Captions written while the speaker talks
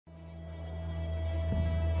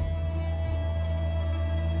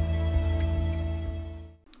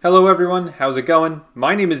Hello everyone, how's it going?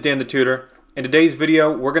 My name is Dan the Tutor. In today's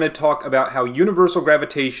video, we're going to talk about how universal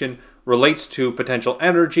gravitation relates to potential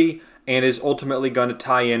energy and is ultimately going to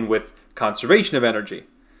tie in with conservation of energy.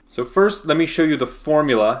 So first, let me show you the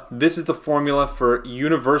formula. This is the formula for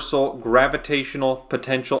universal gravitational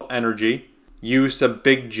potential energy, U sub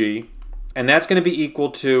big G, and that's going to be equal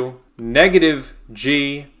to negative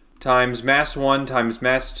G times mass 1 times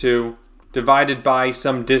mass 2 divided by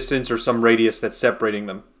some distance or some radius that's separating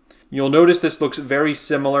them. You'll notice this looks very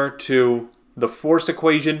similar to the force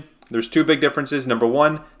equation. There's two big differences. Number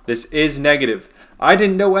one, this is negative. I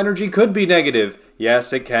didn't know energy could be negative.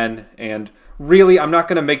 Yes, it can. And really, I'm not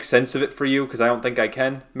going to make sense of it for you because I don't think I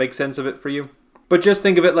can make sense of it for you. But just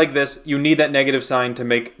think of it like this. You need that negative sign to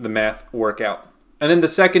make the math work out. And then the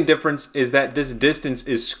second difference is that this distance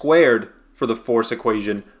is squared for the force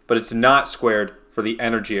equation, but it's not squared for the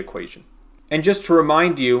energy equation. And just to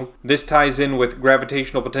remind you, this ties in with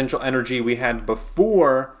gravitational potential energy we had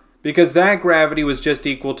before, because that gravity was just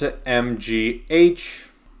equal to mgh.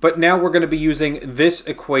 But now we're going to be using this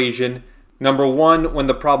equation, number one, when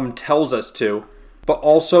the problem tells us to, but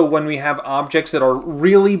also when we have objects that are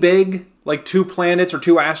really big, like 2 planets or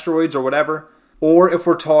 2 asteroids or whatever, or if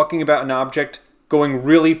we're talking about an object going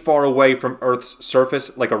really far away from Earth's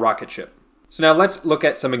surface, like a rocket ship. So now let's look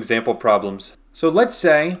at some example problems. So let's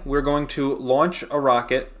say we're going to launch a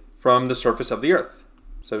rocket from the surface of the Earth.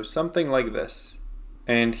 So something like this.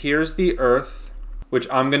 And here's the Earth, which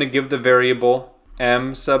I'm going to give the variable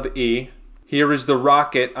m sub e. Here is the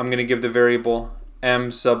rocket. I'm going to give the variable m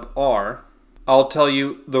sub r. I'll tell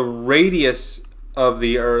you the radius of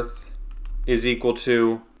the Earth is equal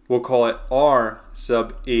to, we'll call it r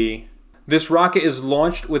sub e. This rocket is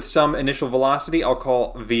launched with some initial velocity I'll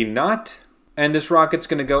call v naught. And this rocket's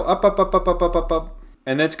going to go up, up, up, up, up, up, up, up.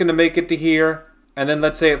 And then it's going to make it to here. And then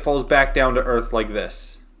let's say it falls back down to Earth like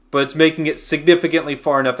this. But it's making it significantly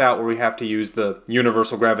far enough out where we have to use the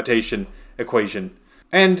universal gravitation equation.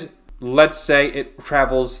 And let's say it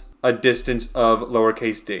travels a distance of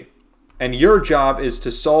lowercase d. And your job is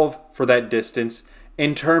to solve for that distance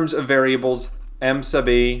in terms of variables m sub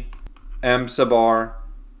e, m sub r,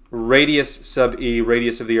 radius sub e,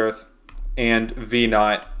 radius of the Earth, and v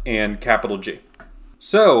naught and capital G.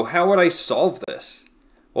 So how would I solve this?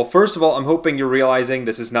 Well, first of all, I'm hoping you're realizing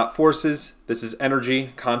this is not forces, this is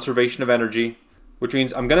energy, conservation of energy, which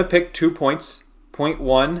means I'm going to pick 2 points. Point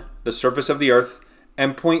 1, the surface of the Earth,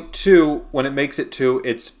 and point 2, when it makes it to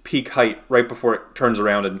its peak height, right before it turns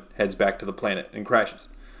around and heads back to the planet and crashes.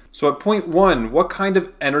 So at point 1, what kind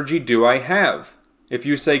of energy do I have? If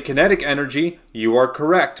you say kinetic energy, you are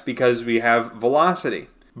correct because we have velocity.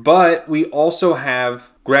 But we also have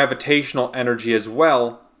gravitational energy as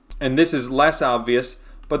well, and this is less obvious,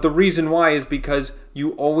 but the reason why is because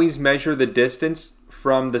you always measure the distance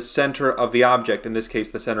from the center of the object, in this case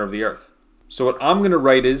the center of the Earth. So what I'm going to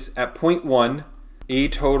write is, at point 1, E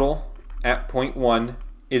total at point 1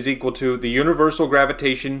 is equal to the universal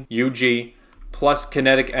gravitation, UG, plus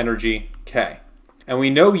kinetic energy, K. And we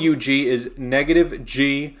know UG is negative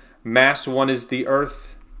G, mass 1 is the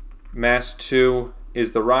Earth, mass 2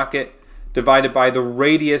 is the rocket, divided by the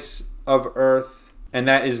radius of Earth, and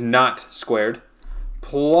that is not squared,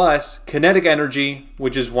 plus kinetic energy,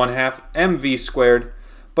 which is 1/2 mv squared.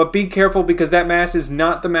 But be careful because that mass is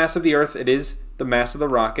not the mass of the Earth, it is the mass of the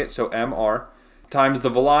rocket, so mr, times the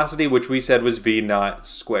velocity, which we said was v naught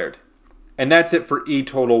squared. And that's it for E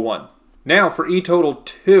total 1. Now for E total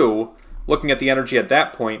 2, looking at the energy at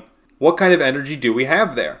that point, what kind of energy do we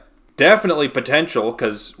have there? Definitely potential,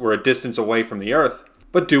 because we're a distance away from the Earth.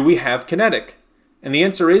 But do we have kinetic? And the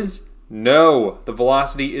answer is no. The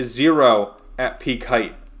velocity is 0 at peak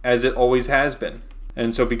height, as it always has been.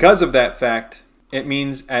 And so because of that fact, it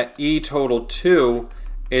means at E total 2,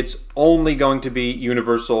 it's only going to be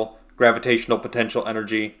universal gravitational potential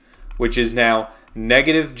energy, which is now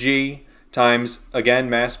negative G times, again,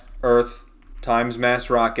 mass Earth times mass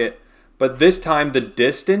rocket. But this time the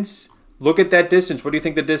distance, look at that distance. What do you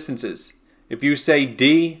think the distance is? If you say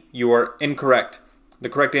d, you are incorrect. The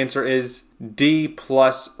correct answer is d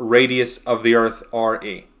plus radius of the Earth,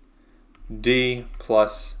 re. D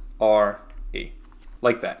plus re.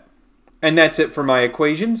 Like that. And that's it for my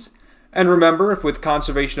equations. And remember, if with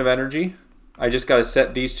conservation of energy, I just got to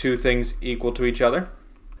set these two things equal to each other.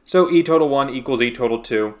 So E total 1 equals E total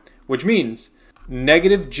 2, which means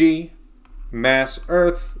negative G mass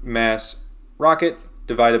Earth, mass rocket,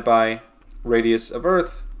 divided by radius of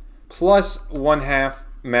Earth, plus 1/2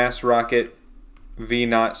 mass rocket, v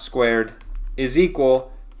naught squared, is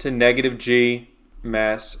equal to negative G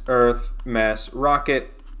mass Earth, mass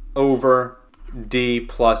rocket, over d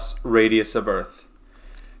plus radius of Earth.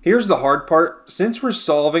 Here's the hard part. Since we're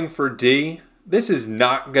solving for D, this is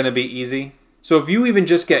not going to be easy. So if you even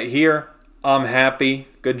just get here, I'm happy.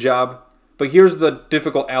 Good job. But here's the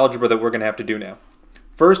difficult algebra that we're going to have to do now.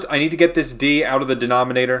 First, I need to get this D out of the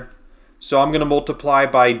denominator. So I'm going to multiply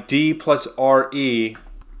by D plus RE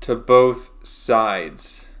to both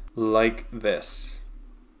sides. Like this.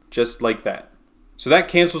 Just like that. So that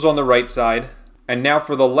cancels on the right side. And now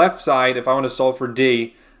for the left side, if I want to solve for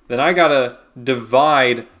D, then I got to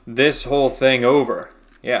divide this whole thing over.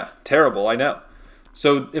 Yeah, terrible, I know.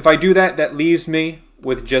 So if I do that, that leaves me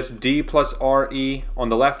with just D plus RE on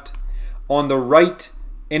the left. On the right,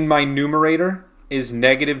 in my numerator, is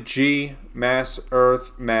negative G, mass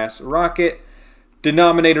Earth, mass rocket.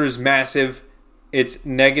 Denominator is massive. It's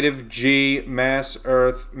negative G, mass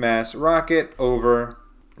Earth, mass rocket over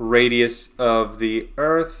radius of the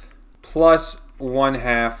Earth plus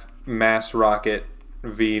 1/2 mass rocket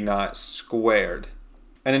V naught squared.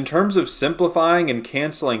 And in terms of simplifying and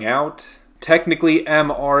canceling out, technically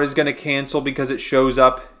MR is going to cancel because it shows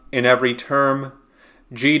up in every term.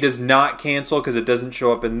 G does not cancel because it doesn't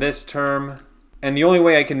show up in this term. And the only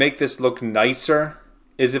way I can make this look nicer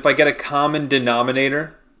is if I get a common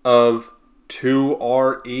denominator of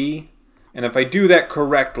 2RE. And if I do that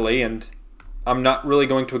correctly, and I'm not really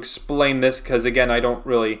going to explain this because, again, I don't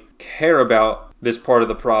really care about this part of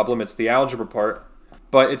the problem. It's the algebra part.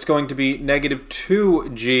 But it's going to be negative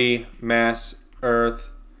 2G mass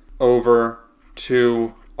Earth over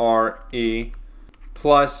 2RE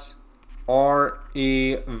plus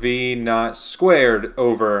RE V naught squared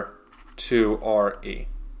over 2RE.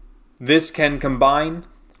 This can combine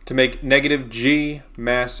to make negative G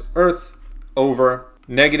mass Earth over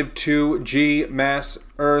negative 2G mass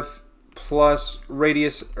Earth plus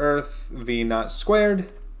radius Earth V naught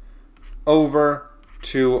squared over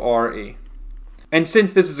 2RE. And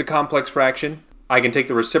since this is a complex fraction, I can take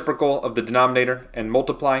the reciprocal of the denominator and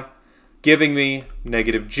multiply, giving me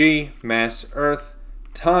negative G mass Earth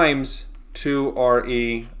times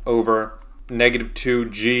 2RE over negative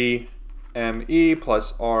 2G ME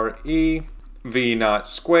plus RE V naught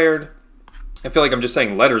squared. I feel like I'm just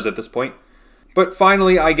saying letters at this point. But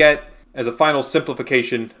finally I get, as a final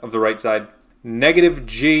simplification of the right side, negative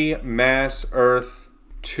G mass Earth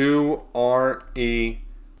 2RE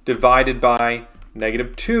divided by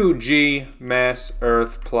negative 2G mass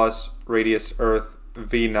Earth plus radius Earth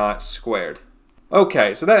V naught squared.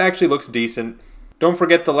 Okay, so that actually looks decent. Don't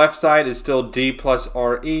forget the left side is still D plus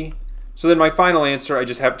RE. So then my final answer, I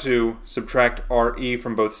just have to subtract RE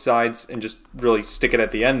from both sides and just really stick it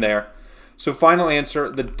at the end there. So final answer,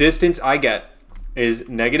 the distance I get is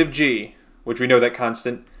negative G, which we know that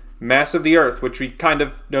constant, mass of the Earth, which we kind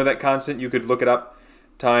of know that constant, you could look it up,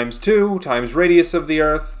 times 2 times radius of the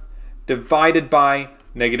Earth, divided by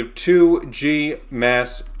negative 2G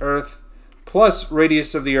mass Earth plus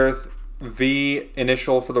radius of the Earth V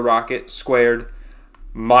initial for the rocket squared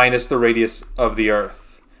minus the radius of the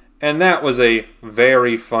Earth. And that was a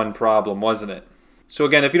very fun problem, wasn't it? So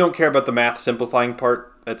again, if you don't care about the math simplifying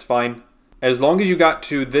part, that's fine. As long as you got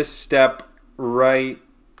to this step right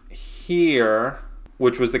here,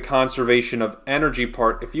 which was the conservation of energy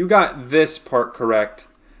part, if you got this part correct,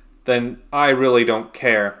 then I really don't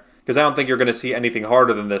care. Because I don't think you're going to see anything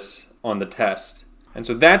harder than this on the test. And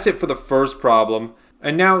so that's it for the first problem.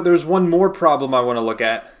 And now there's one more problem I want to look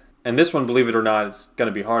at. And this one, believe it or not, is going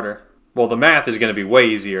to be harder. Well, the math is going to be way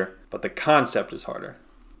easier, but the concept is harder.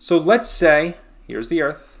 So let's say, here's the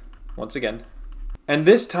Earth, once again. And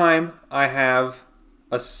this time I have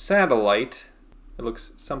a satellite, it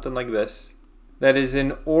looks something like this, that is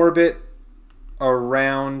in orbit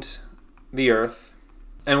around the Earth.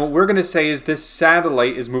 And what we're going to say is this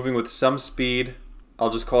satellite is moving with some speed,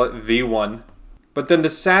 I'll just call it V1. But then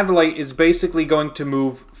the satellite is basically going to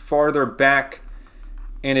move farther back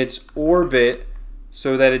in its orbit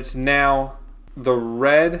so that it's now the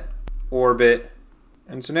red orbit.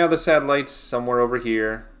 And so now the satellite's somewhere over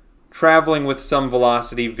here, traveling with some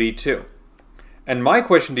velocity V2. And my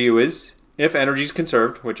question to you is, if energy is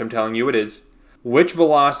conserved, which I'm telling you it is, which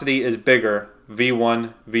velocity is bigger,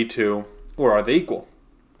 V1, V2, or are they equal?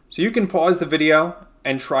 So you can pause the video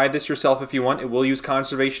and try this yourself if you want. It will use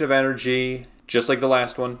conservation of energy, just like the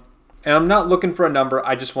last one. And I'm not looking for a number,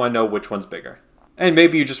 I just want to know which one's bigger. And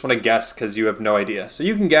maybe you just want to guess because you have no idea. So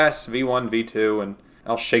you can guess V1, V2, and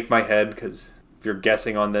I'll shake my head because if you're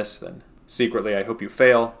guessing on this, then secretly I hope you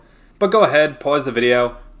fail. But go ahead, pause the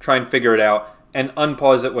video, try and figure it out, and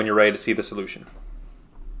unpause it when you're ready to see the solution.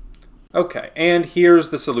 Okay, and here's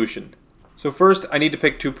the solution. So first, I need to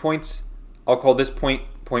pick 2 points. I'll call this point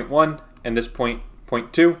point 1 and this point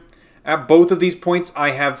point 2. At both of these points,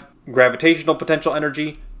 I have gravitational potential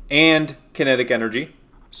energy and kinetic energy.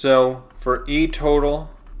 So for E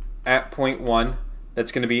total at point 1,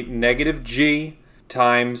 that's going to be negative g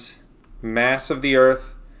times mass of the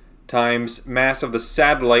Earth times mass of the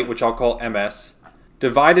satellite, which I'll call ms,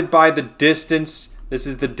 divided by the distance. This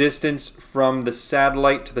is the distance from the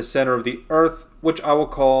satellite to the center of the Earth, which I will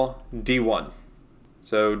call d1.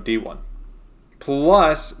 So d1.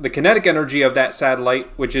 Plus the kinetic energy of that satellite,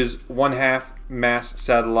 which is 1/2 mass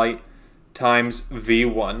satellite times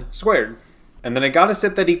v1 squared. And then I got to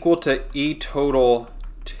set that equal to E total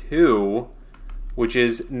 2, which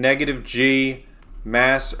is negative g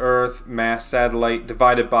mass Earth mass satellite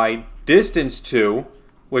divided by distance 2,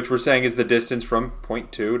 which we're saying is the distance from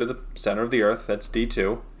point 2 to the center of the Earth. That's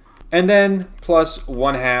d2. And then plus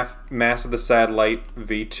 1/2 mass of the satellite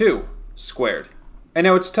v2 squared. And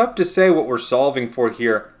now it's tough to say what we're solving for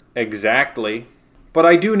here exactly, but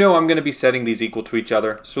I do know I'm going to be setting these equal to each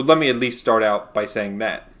other, so let me at least start out by saying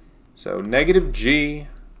that. So negative g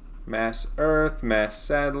mass Earth mass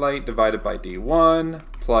satellite divided by d1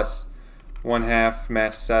 plus 1/2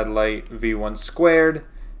 mass satellite v1 squared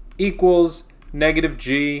equals negative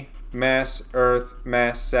g mass Earth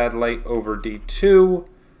mass satellite over d2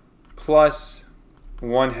 plus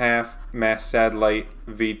 1/2 mass satellite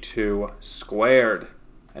v2 squared.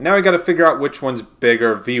 And now I got to figure out which one's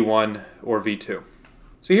bigger, v1 or v2.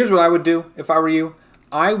 So here's what I would do if I were you.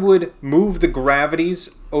 I would move the gravities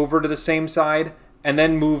over to the same side and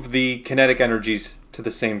then move the kinetic energies to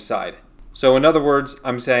the same side. So in other words,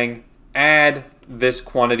 I'm saying add this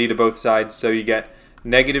quantity to both sides, so you get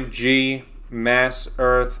negative g mass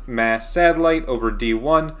Earth mass satellite over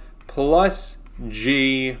d1 plus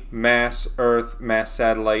g mass Earth mass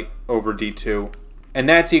satellite over d2. And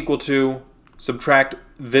that's equal to, subtract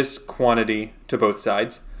this quantity to both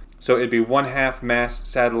sides. So it'd be 1/2 mass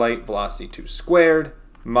satellite velocity 2 squared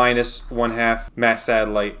minus 1/2 mass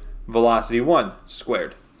satellite velocity 1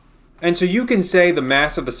 squared. And so you can say the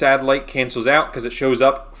mass of the satellite cancels out because it shows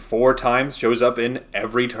up 4 times, shows up in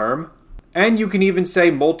every term. And you can even say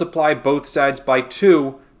multiply both sides by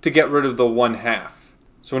 2 to get rid of the 1/2.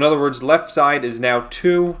 So in other words, left side is now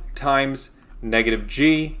 2 times negative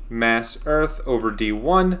g mass Earth over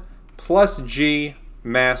d1 plus g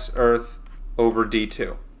mass Earth over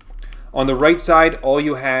d2. On the right side, all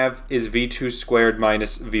you have is v2 squared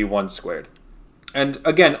minus v1 squared. And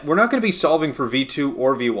again, we're not going to be solving for v2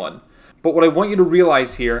 or v1. But what I want you to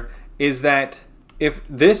realize here is that if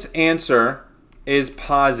this answer is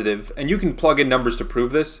positive, and you can plug in numbers to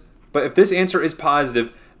prove this, but if this answer is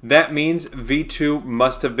positive, that means v2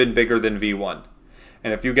 must have been bigger than v1.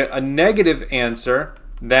 And if you get a negative answer,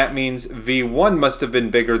 that means v1 must have been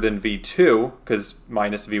bigger than v2, because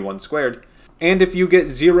minus v1 squared. And if you get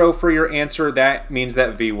 0 for your answer, that means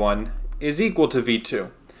that v1 is equal to v2.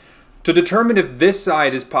 To determine if this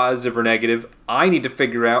side is positive or negative, I need to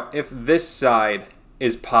figure out if this side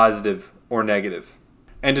is positive or negative.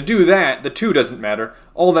 And to do that, the 2 doesn't matter.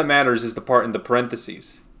 All that matters is the part in the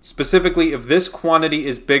parentheses. Specifically, if this quantity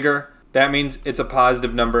is bigger, that means it's a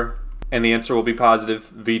positive number, and the answer will be positive,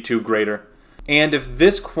 v2 greater. And if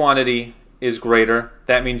this quantity is greater,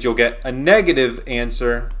 that means you'll get a negative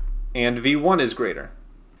answer, and v1 is greater.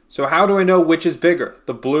 So how do I know which is bigger,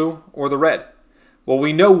 the blue or the red? Well,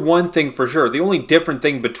 we know one thing for sure. The only different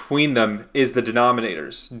thing between them is the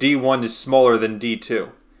denominators. d1 is smaller than d2.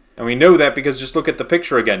 And we know that because just look at the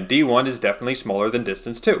picture again. d1 is definitely smaller than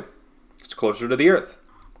distance 2. It's closer to the Earth.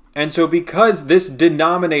 And so because this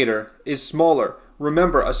denominator is smaller,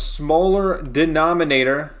 remember, a smaller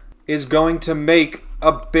denominator is going to make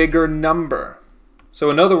a bigger number.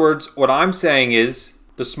 So in other words, what I'm saying is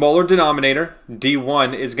the smaller denominator,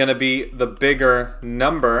 d1, is going to be the bigger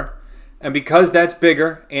number. And because that's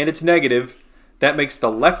bigger and it's negative, that makes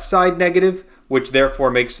the left side negative, which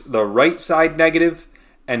therefore makes the right side negative,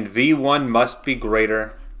 and v1 must be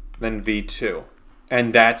greater than v2.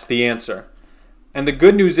 And that's the answer. And the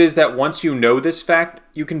good news is that once you know this fact,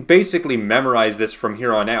 you can basically memorize this from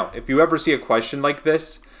here on out. If you ever see a question like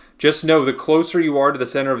this, just know the closer you are to the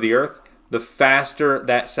center of the Earth, the faster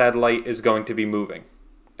that satellite is going to be moving.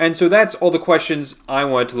 And so that's all the questions I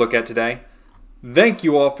wanted to look at today. Thank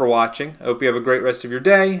you all for watching. I hope you have a great rest of your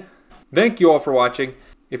day. Thank you all for watching.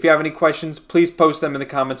 If you have any questions, please post them in the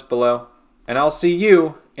comments below. And I'll see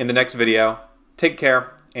you in the next video. Take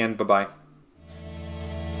care, and bye-bye.